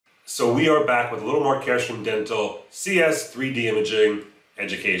So we are back with a little more Carestream Dental CS 3D imaging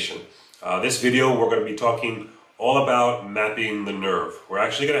education. This video we're going to be talking all about mapping the nerve. We're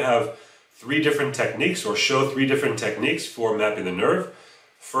actually going to have three different techniques, or show three different techniques for mapping the nerve.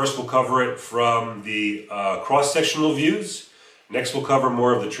 First we'll cover it from the cross-sectional views. Next we'll cover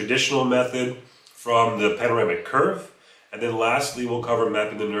more of the traditional method from the panoramic curve. And then lastly we'll cover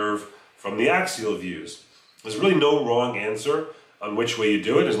mapping the nerve from the axial views. There's really no wrong answer on which way you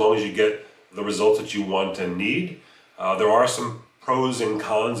do it, as long as you get the results that you want and need. There are some pros and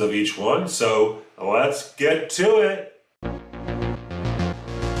cons of each one, so let's get to it.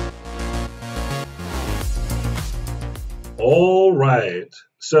 All right,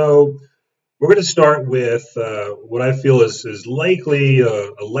 so we're going to start with what I feel is likely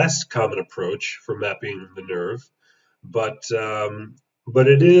a less common approach for mapping the nerve, but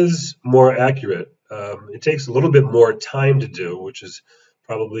it is more accurate. It takes a little bit more time to do, which is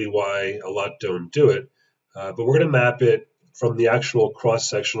probably why a lot don't do it. But we're going to map it from the actual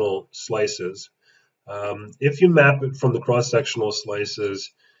cross-sectional slices. If you map it from the cross-sectional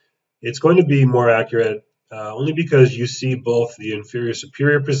slices, it's going to be more accurate only because you see both the inferior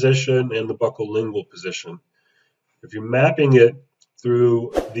superior position and the buccolingual position. If you're mapping it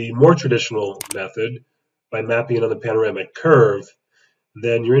through the more traditional method, by mapping it on the panoramic curve,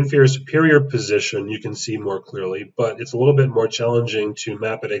 then your inferior superior position you can see more clearly, but it's a little bit more challenging to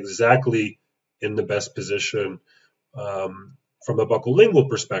map it exactly in the best position from a buccolingual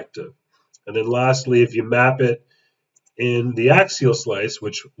perspective. And then lastly, if you map it in the axial slice,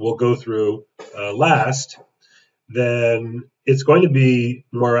 which we'll go through last, then it's going to be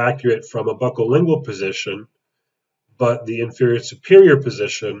more accurate from a buccolingual position, but the inferior superior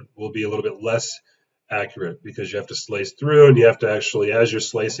position will be a little bit less accurate because you have to slice through, and you have to actually, as you're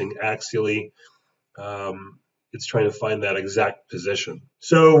slicing axially, it's trying to find that exact position.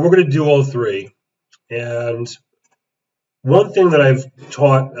 So we're going to do all three. And one thing that I've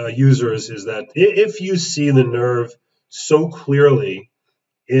taught users is that if you see the nerve so clearly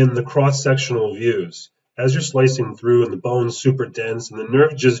in the cross-sectional views, as you're slicing through and the bone's super dense and the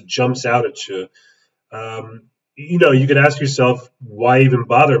nerve just jumps out at you, you could ask yourself, why even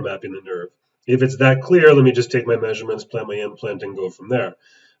bother mapping the nerve? If it's that clear, let me just take my measurements, plant my implant, and go from there.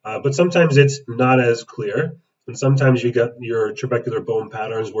 But sometimes it's not as clear, and sometimes you get your trabecular bone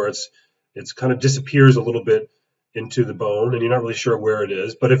patterns where it's kind of disappears a little bit into the bone, and you're not really sure where it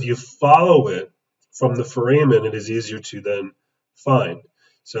is. But if you follow it from the foramen, it is easier to then find.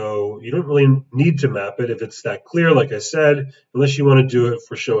 So you don't really need to map it if it's that clear, like I said, unless you want to do it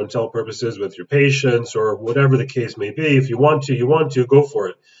for show and tell purposes with your patients or whatever the case may be. If you want to, go for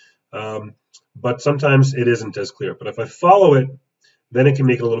it. But sometimes it isn't as clear. But if I follow it, then it can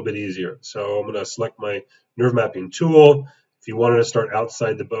make it a little bit easier. So I'm going to select my nerve mapping tool. If you wanted to start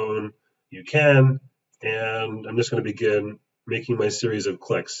outside the bone, you can. And I'm just going to begin making my series of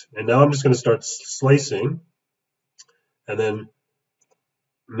clicks. And now I'm just going to start slicing and then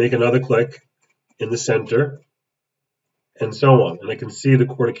make another click in the center and so on. And I can see the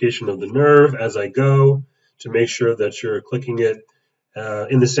cortication of the nerve as I go to make sure that you're clicking it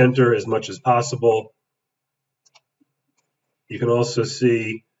in the center as much as possible. You can also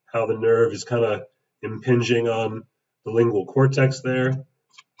see how the nerve is kind of impinging on the lingual cortex there. And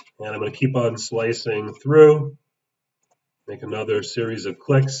I'm going to keep on slicing through, make another series of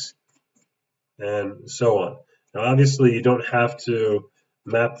clicks, and so on. Now, obviously, you don't have to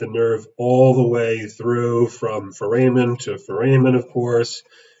map the nerve all the way through from foramen to foramen, of course.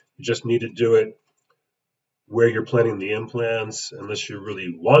 You just need to do it where you're planting the implants, unless you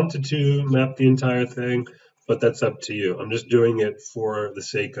really wanted to map the entire thing, but that's up to you. I'm just doing it for the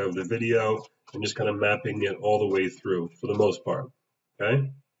sake of the video. I'm just kind of mapping it all the way through for the most part,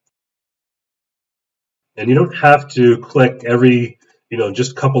 okay? And you don't have to click every,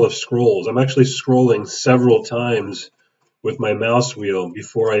 just couple of scrolls. I'm actually scrolling several times with my mouse wheel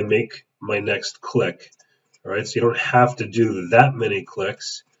before I make my next click, all right? So you don't have to do that many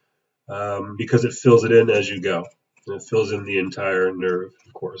clicks. Because it fills it in as you go. And it fills in the entire nerve,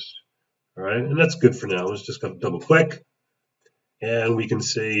 of course. All right, and that's good for now. Let's just double click, and we can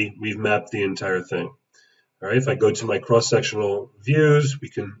see we've mapped the entire thing. All right, if I go to my cross-sectional views, we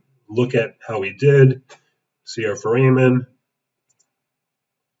can look at how we did, see our foramen,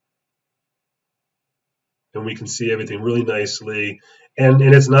 and we can see everything really nicely. And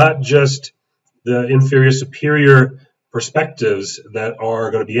it's not just the inferior superior perspectives that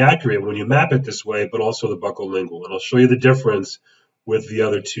are going to be accurate when you map it this way, but also the buccolingual. And I'll show you the difference with the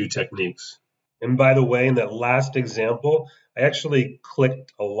other two techniques. And by the way, in that last example, I actually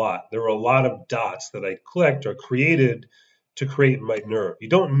clicked a lot. There were a lot of dots that I clicked or created to create my nerve. You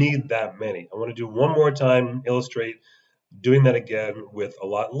don't need that many. I want to do one more time, illustrate doing that again with a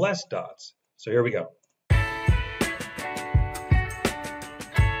lot less dots. So here we go.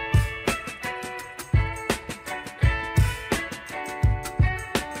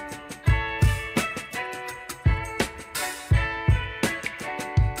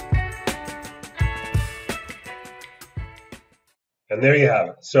 And there you have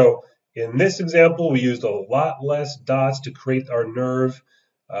it. So in this example, we used a lot less dots to create our nerve.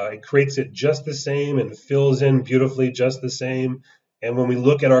 It creates it just the same and fills in beautifully just the same. And when we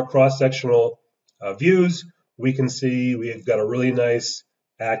look at our cross-sectional views, we can see we've got a really nice,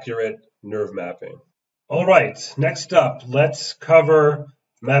 accurate nerve mapping. All right, next up, let's cover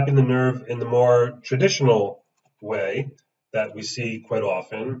mapping the nerve in the more traditional way that we see quite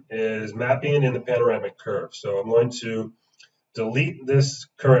often, is mapping it in the panoramic curve. So I'm going to delete this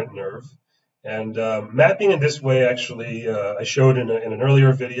current nerve. And mapping in this way, actually, I showed in an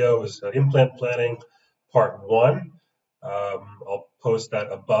earlier video, is implant planning part 1. I'll post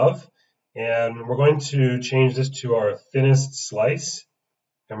that above. And we're going to change this to our thinnest slice.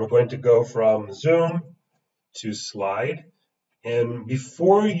 And we're going to go from zoom to slide. And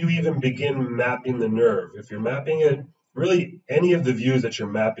before you even begin mapping the nerve, if you're mapping it, really any of the views that you're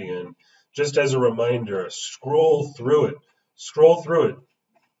mapping in, just as a reminder, scroll through it. Scroll through it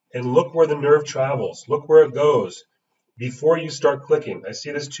and look where the nerve travels. Look where it goes before you start clicking. I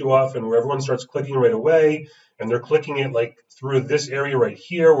see this too often where everyone starts clicking right away and they're clicking it like through this area right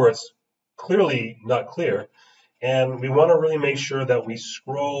here where it's clearly not clear. And we want to really make sure that we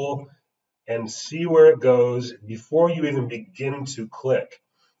scroll and see where it goes before you even begin to click.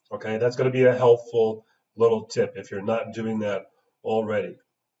 Okay, that's going to be a helpful little tip if you're not doing that already.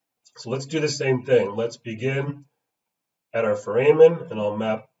 So let's do the same thing. Let's begin at our foramen, and I'll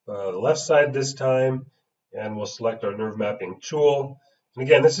map the left side this time, and we'll select our nerve mapping tool. And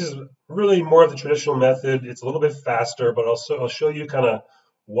again, this is really more of the traditional method. It's a little bit faster, but I'll show you kind of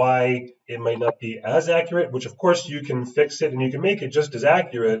why it might not be as accurate, which of course you can fix it and you can make it just as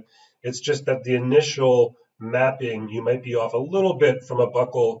accurate. It's just that the initial mapping, you might be off a little bit from a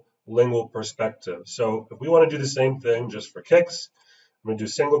buccal lingual perspective. So if we want to do the same thing just for kicks, I'm going to do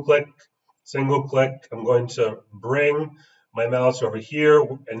single click. I'm going to bring my mouse over here,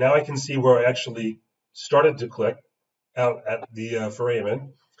 and now I can see where I actually started to click out at the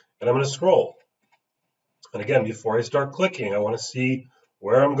foramen, and I'm going to scroll. And again, before I start clicking, I want to see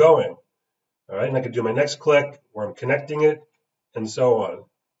where I'm going. All right, and I can do my next click where I'm connecting it, and so on.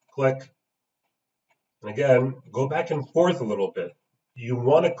 Click, and again, go back and forth a little bit. You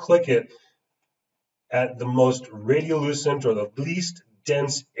want to click it at the most radiolucent or the least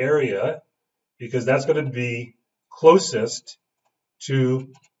dense area, because that's going to be closest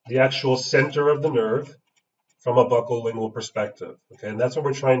to the actual center of the nerve from a buccal lingual perspective. Okay, and that's what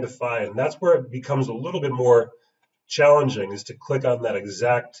we're trying to find. That's where it becomes a little bit more challenging, is to click on that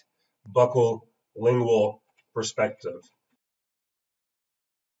exact buccal lingual perspective.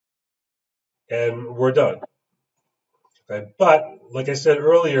 And we're done. Okay, but like I said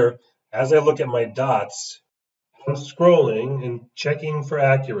earlier, as I look at my dots, I'm scrolling and checking for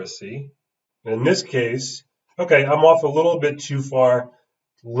accuracy. And in this case, okay, I'm off a little bit too far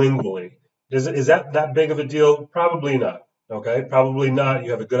lingually. Is that big of a deal? Probably not. Okay, probably not.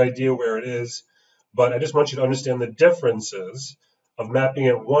 You have a good idea where it is. But I just want you to understand the differences of mapping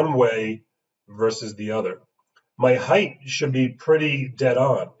it one way versus the other. My height should be pretty dead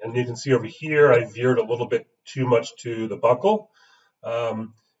on. And you can see over here, I veered a little bit too much to the buccal,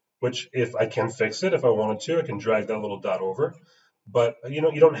 which if I can fix it, if I wanted to, I can drag that little dot over. But you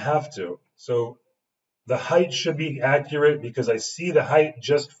don't have to. So the height should be accurate because I see the height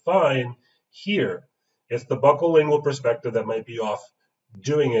just fine here. It's the buccal lingual perspective that might be off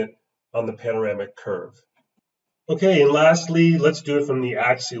doing it on the panoramic curve. Okay, and lastly, let's do it from the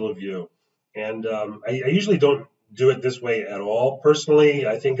axial view. And I usually don't do it this way at all. Personally,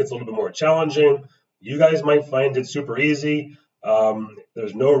 I think it's a little bit more challenging. You guys might find it super easy.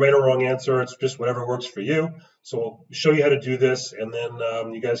 There's no right or wrong answer. It's just whatever works for you. So we'll show you how to do this, and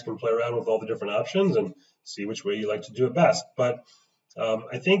then you guys can play around with all the different options and see which way you like to do it best. But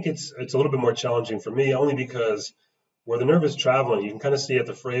I think it's a little bit more challenging for me, only because where the nerve is traveling, you can kind of see at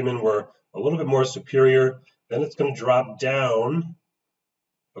the foramen we're a little bit more superior. Then it's going to drop down,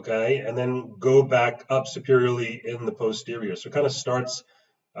 okay, and then go back up superiorly in the posterior. So it kind of starts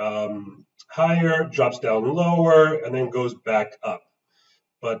higher, drops down lower, and then goes back up.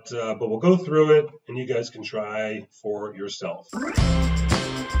 But we'll go through it, and you guys can try for yourself.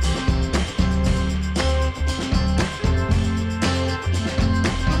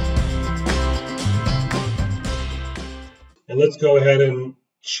 let's go ahead and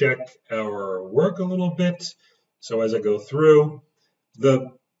check our work a little bit. So as I go through, the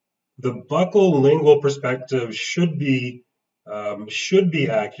buccal lingual perspective should be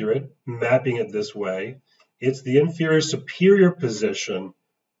accurate, mapping it this way. It's the inferior superior position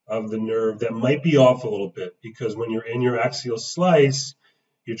of the nerve that might be off a little bit, because when you're in your axial slice,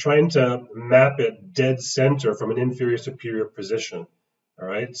 you're trying to map it dead center from an inferior superior position. All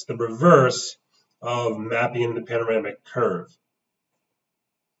right, it's the reverse of mapping in the panoramic curve.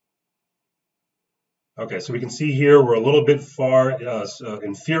 Okay, so we can see here we're a little bit far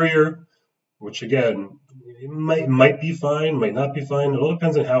inferior, which again might be fine, might not be fine. It all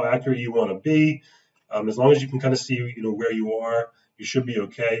depends on how accurate you want to be. As long as you can kind of see where you are, you should be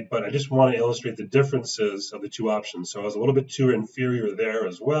okay. But I just want to illustrate the differences of the two options. So I was a little bit too inferior there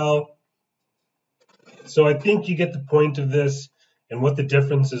as well. So I think you get the point of this and what the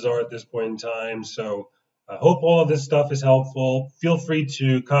differences are at this point in time. So I hope all of this stuff is helpful. Feel free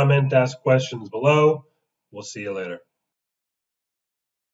to comment, ask questions below. We'll see you later.